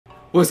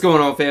What's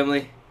going on,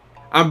 family?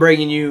 I'm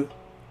bringing you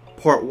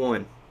part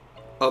 1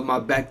 of my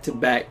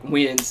back-to-back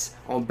wins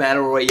on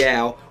Battle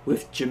Royale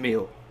with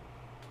Jumill.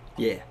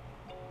 Yeah,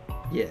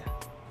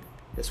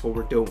 that's what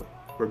we're doing.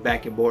 We're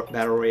back in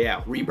Battle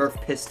Royale.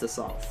 Rebirth pissed us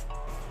off.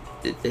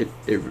 It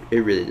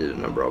really did a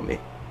number on me.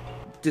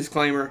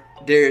 Disclaimer,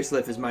 Darius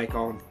left his mic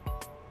on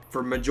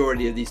for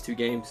majority of these two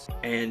games,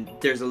 and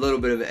there's a little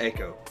bit of an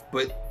echo,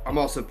 but I'm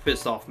also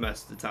pissed off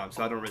most of the time,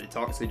 so I don't really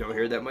talk, so you don't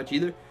hear that much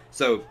either.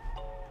 So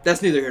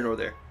that's neither here nor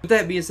there. With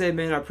that being said,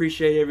 man, I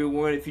appreciate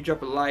everyone. If you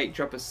drop a like,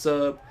 drop a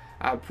sub,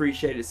 I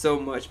appreciate it so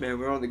much, man.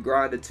 We're on the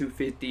grind at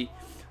 250.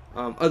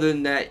 Other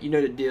than that, you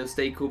know the deal.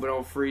 Stay cool, but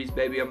don't freeze,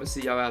 baby. I'm gonna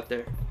see y'all out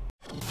there.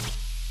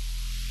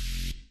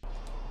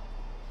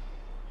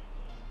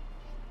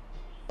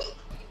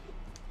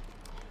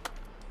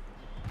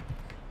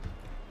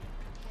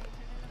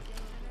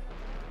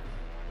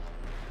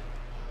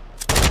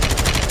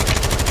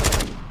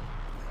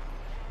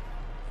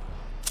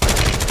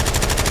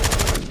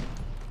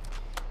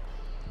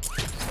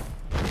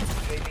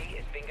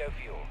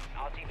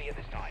 RTV at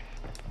this time.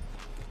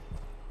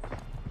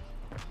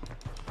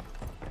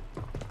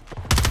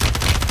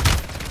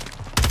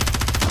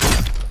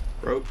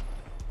 Bro.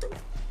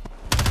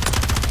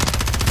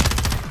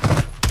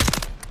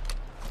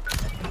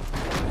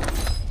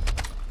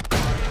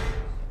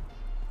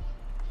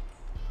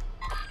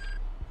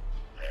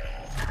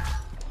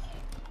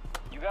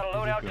 You got a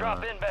loadout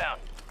drop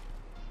inbound.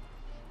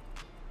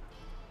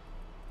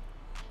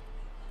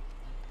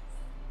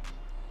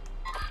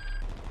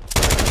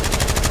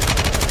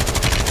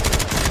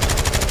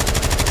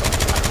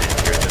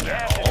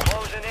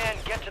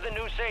 Get to the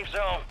new safe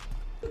zone.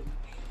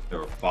 They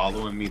were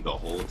following me the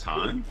whole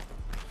time?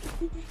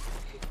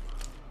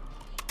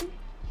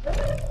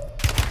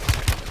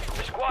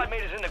 The squad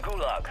mate is in the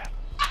gulag.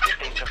 If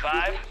they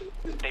survive,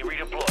 they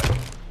redeploy.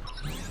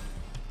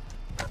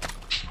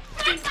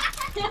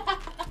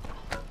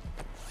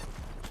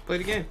 Play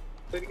it again.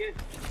 Play it again.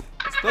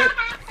 Let's play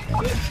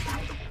it.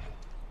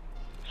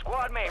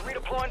 Squad mate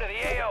redeploying to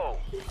the AO.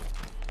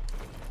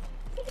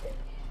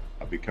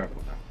 I'll be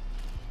careful now.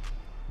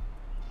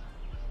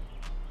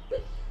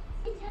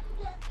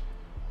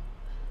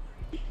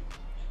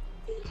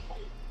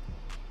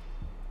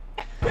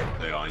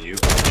 They on you?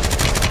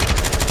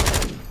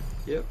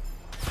 Yep.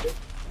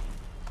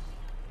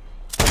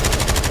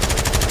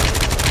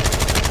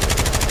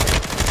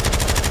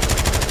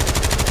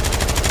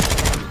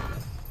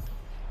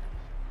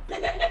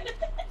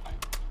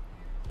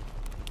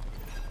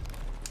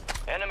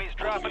 Enemies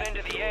dropping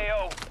into the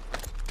AO.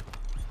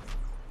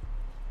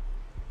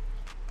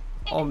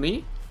 On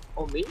me?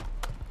 On me?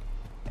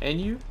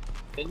 And you?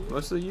 And you?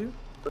 Mostly you?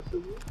 Mostly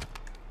you?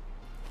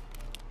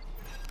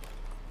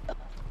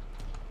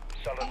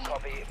 Solid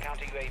copy.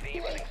 Counter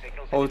UAV running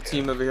signals. Whole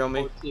team over here on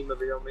me. Whole team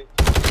over here on me.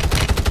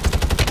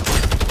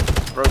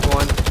 Broke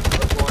one.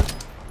 Broke one.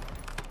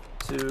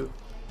 Two.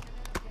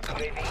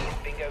 UAV is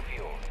bingo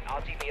fuel.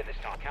 RTV at this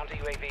time. Counter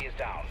UAV is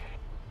down.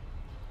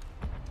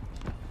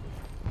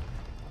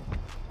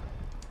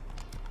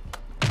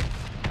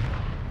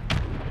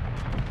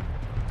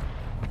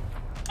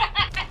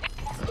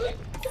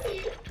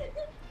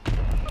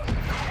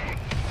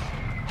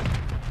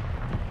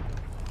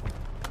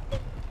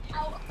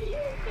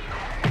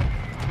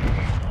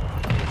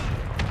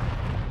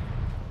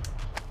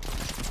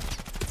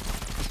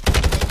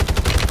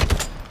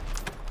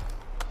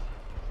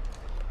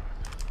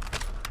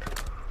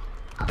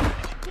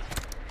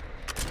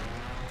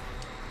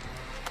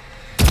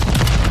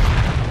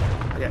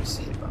 Yes,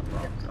 hit my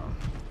bomb.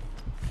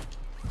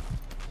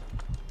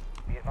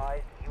 Be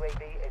advised,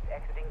 UAV is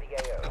exiting the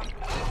AO.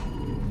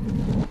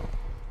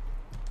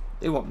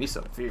 They want me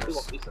so fierce. They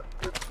want me so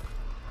fierce.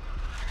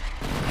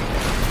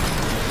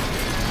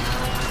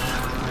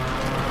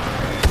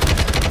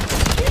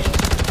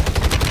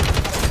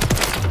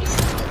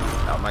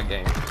 Out my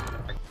game.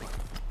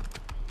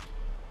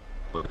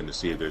 Looking to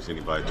see if there's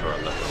anybody to our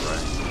left or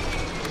right.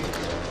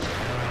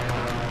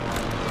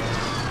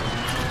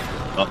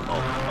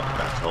 Uh-oh.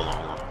 Back. Hold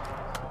on.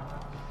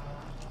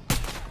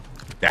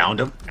 Downed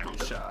him.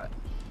 Good shot.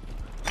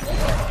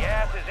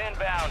 Gas is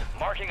inbound,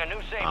 marking a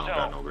new safe I don't zone.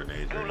 got no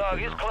grenades or Gulag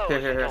anything, is no.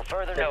 closed until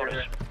further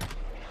notice.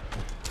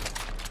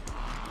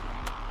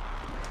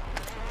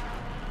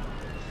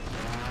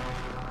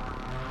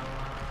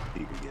 He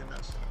could get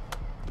us.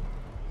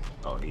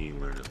 Oh, he ain't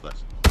learned his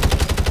lesson.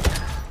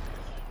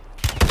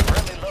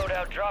 Friendly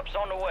loadout drops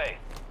on the way.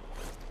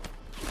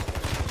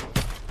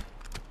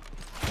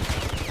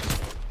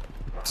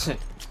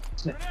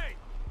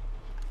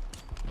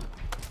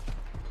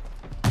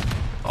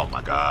 Oh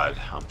my god,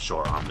 I'm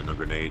sure armed in the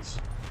grenades.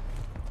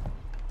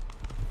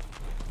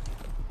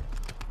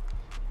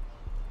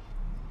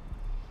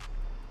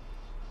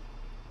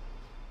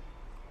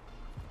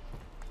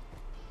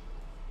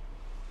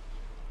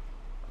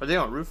 Are they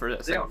on roof or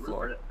that second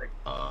floor?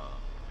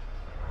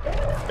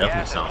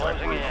 Definitely sounds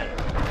like roof.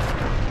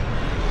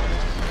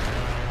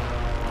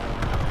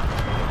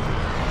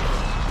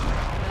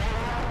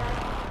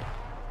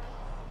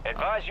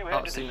 Advise you head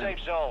to the seen safe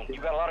them. zone.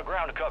 You got a lot of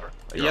ground to cover.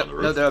 You're Yep, on the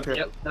roof? no, they're up here.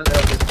 Yep, no, they're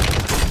up here.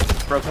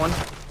 Broke one.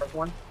 Broke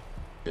one.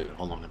 Yeah,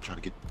 hold on, I'm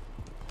trying to get.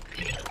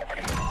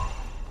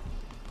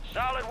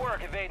 Solid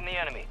work evading the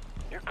enemy.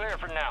 You're clear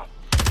for now.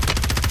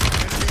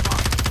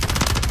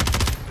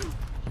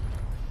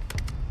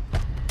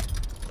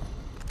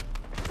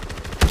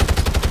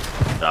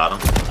 Got him.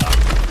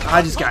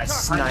 I just got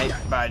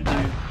sniped by a dude.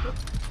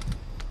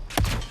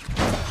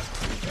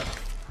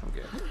 I'm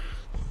good.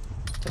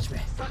 Touch me.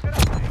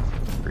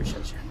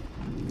 Appreciate you.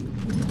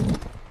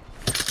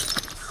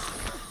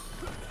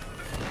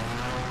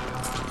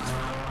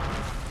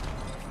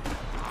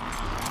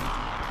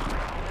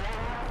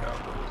 Got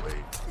a little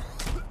late.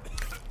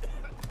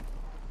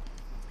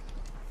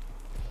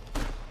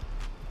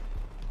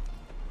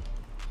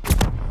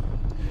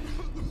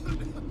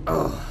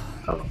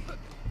 Oh.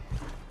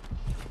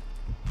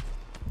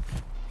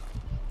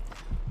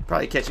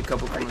 Probably catch a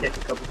couple.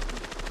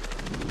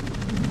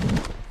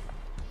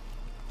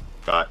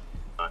 Got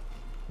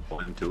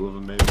one, two of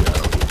them maybe. I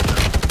don't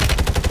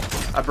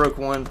know. I broke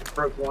one.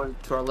 Broke one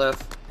to our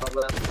left.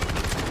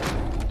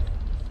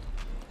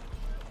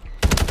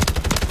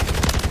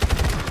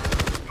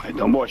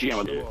 Tomboy,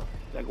 chiama tu.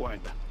 Dai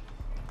cuenta.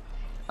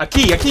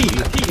 Aquí. Yeah,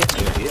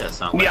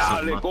 sound like Yeah,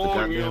 something off the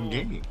coño. goddamn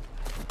game.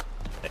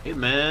 Hey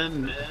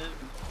man,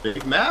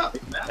 big map.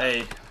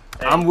 Hey,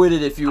 I'm with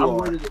it if you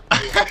are.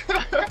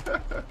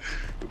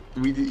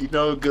 You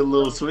know, a good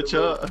little switch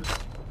up.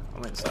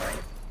 I'm inside.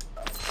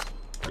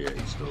 Yeah,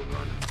 he's still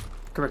running.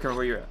 Come here,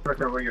 where you're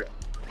at.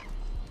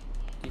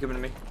 You coming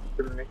to me?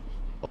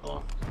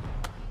 Hold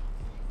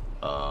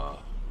on.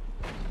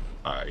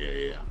 Alright,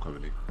 yeah, I'm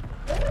coming in.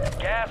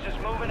 Gas is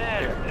moving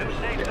in. New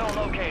safe zone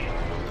located.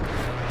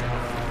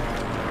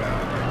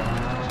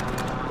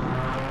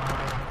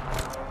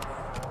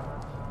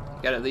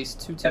 Got at least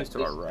two teams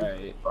to our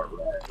right.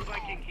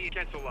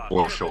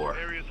 For sure.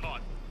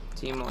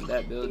 Team on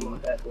that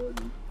building.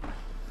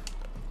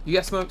 You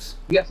got smokes?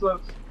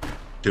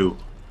 Two.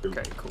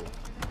 Okay, cool.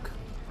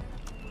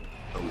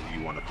 Oh,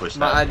 you want to push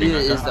My that? idea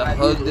thing is to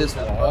hug this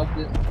wall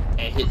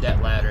and hit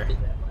that ladder.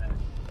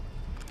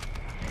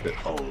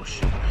 Oh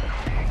shit.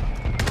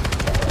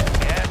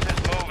 Gas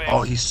is moving.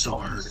 Oh, he's so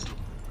hurt.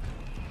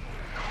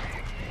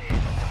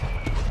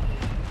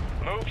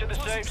 Move to the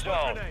safe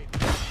zone.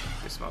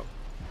 Good smoke.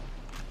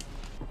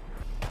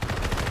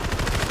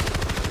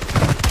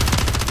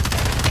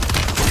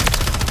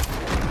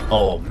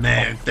 Oh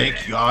man, thank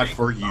God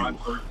for you.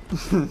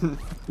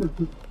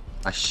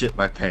 I shit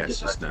my pants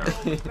just now.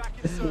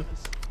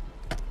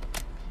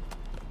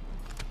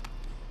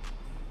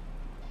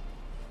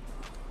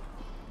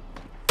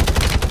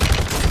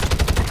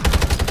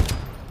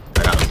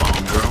 I got a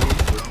bomb drone.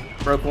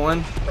 Broke one.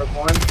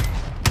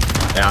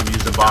 Yeah, I'm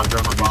using bomb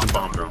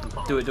drone.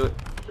 Do it.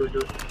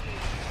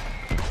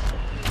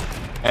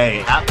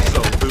 Hey,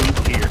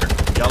 absolute here.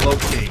 Yellow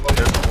King.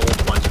 There's a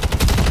whole bunch of them.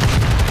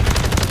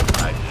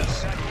 I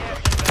just...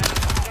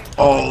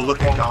 Oh,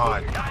 look at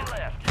God. Guy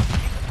left. Keep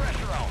the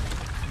pressure on.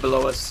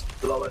 Below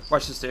us.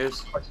 Watch the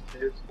stairs.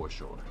 For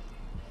sure.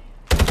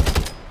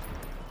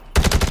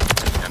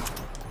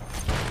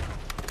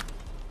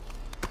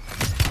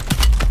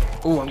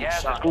 Ooh, I'm getting Gas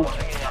is shot. closing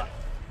in.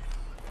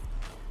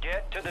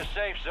 Get to the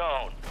safe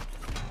zone.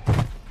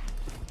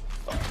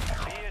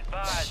 Be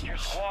advised, your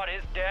squad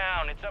is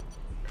down. It's up.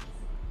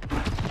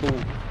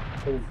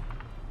 Ooh.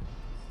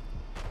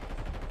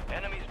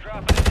 Enemies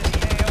dropping into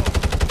the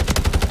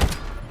AO.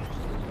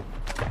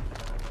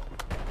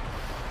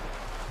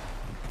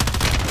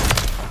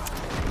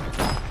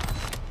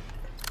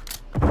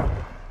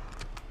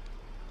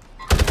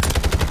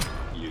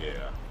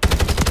 Yeah.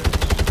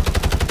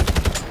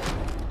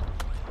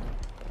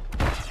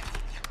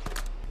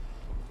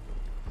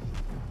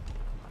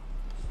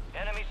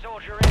 Enemy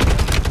soldier in.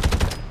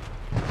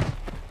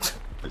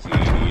 Let's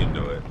get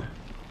into it.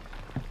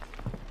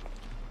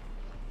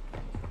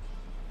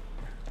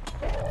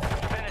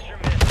 Finish your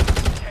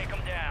mission. Take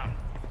them down.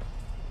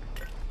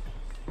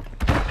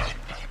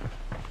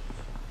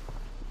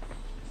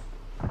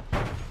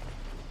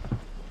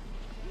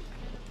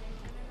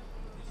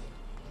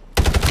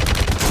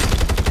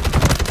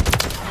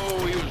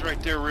 Oh, he was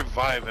right there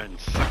reviving.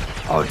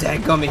 Oh,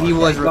 dadgummit, he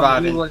was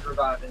reviving.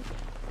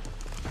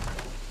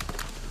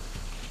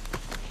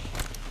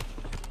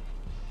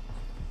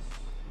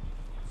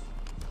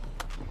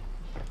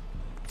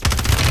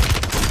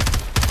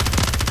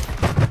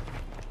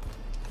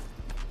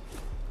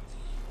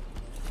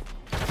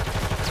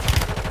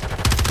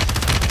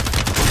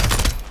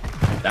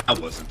 That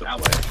wasn't the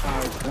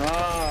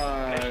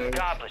play. Mission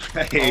accomplished.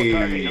 All targets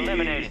Hey,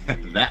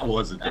 eliminated. that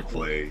wasn't the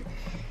play.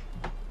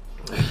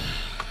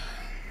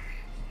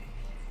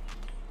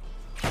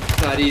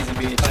 It's not easy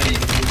being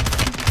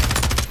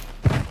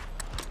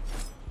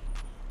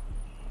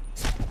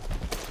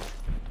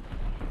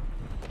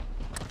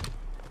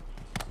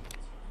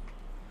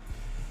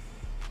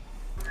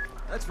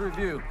Let's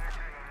review.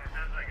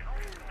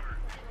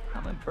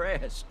 I'm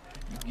impressed.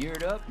 You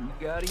geared up and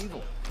you got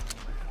evil.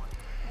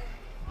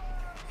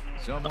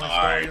 Someone stole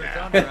Alright your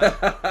now.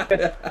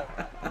 thunder.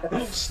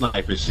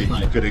 Sniper shit.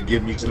 You could have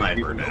given me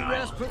sniper No now.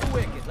 rest for the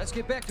wicked. Let's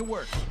get back to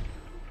work.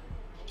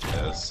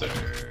 Yes,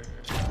 sir.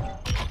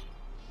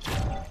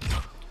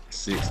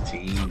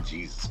 16.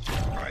 Jesus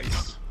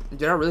Christ.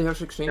 Did I really have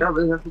 16?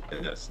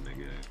 Yes,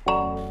 nigga.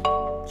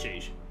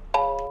 Jeez.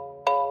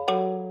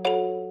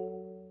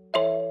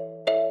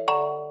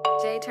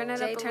 Jay, turn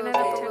it up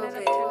a little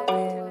bit.